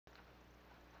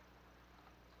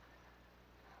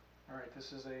Alright,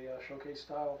 this is a showcase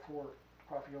style for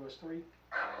ProfiOS 3.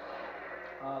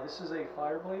 This is a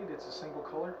fire blade. It's a single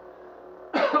color.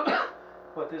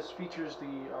 But this features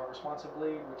the responsive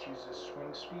blade, which uses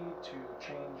SwingSpeed to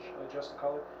adjust the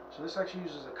color. So this actually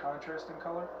uses a contrasting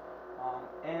color.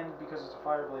 And because it's a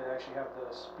fire blade, I actually have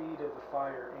the speed of the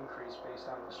fire increase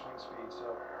based on the swing speed.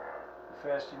 So the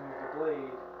faster you move the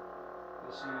blade,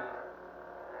 you'll see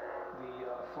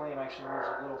the flame actually moves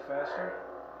a little faster.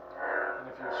 And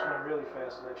if you swing really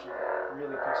fast, it actually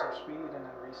really picks up speed and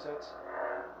then resets.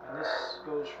 And this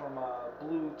goes from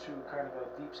blue to kind of a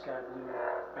deep sky blue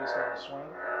based on the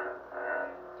swing.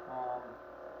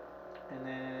 And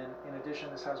then in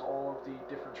addition, this has all of the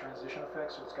different transition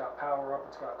effects. So it's got power up,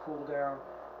 it's got cool down,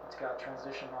 it's got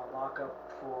transition on lockup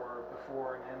for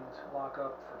before and end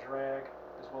lockup, for drag,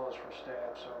 as well as for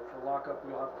stab. So for lockup,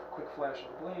 we'll have a quick flash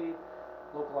of the blade,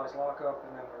 localized lockup,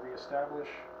 and then the reestablish.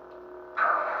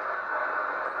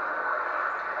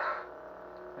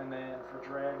 And then for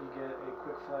drag, you get a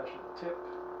quick flash of the tip,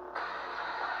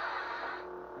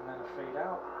 and then a fade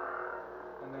out.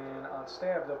 And then on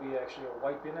stab, there'll be actually a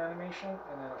wipe in animation,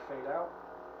 and then a fade out.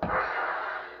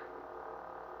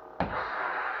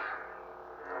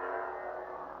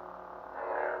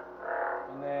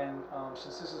 And then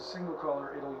since this is a single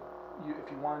color,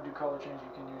 if you want to do color change, you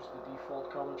can use the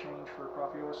default color change for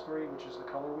ProfiOS 3, which is the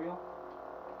ColorWheel.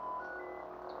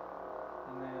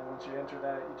 And then once you enter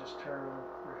that, you just turn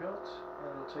your hilt, and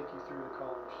it'll take you through the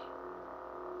colors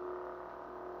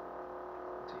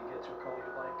until you get to a color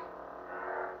you like.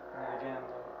 And then again,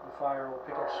 the fire will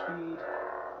pick up speed,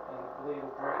 and the blade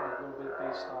will brighten a little bit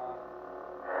based on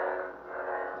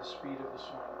the speed of the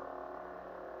swing.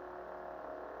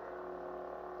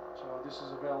 So this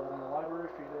is available in the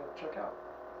library for you to check out.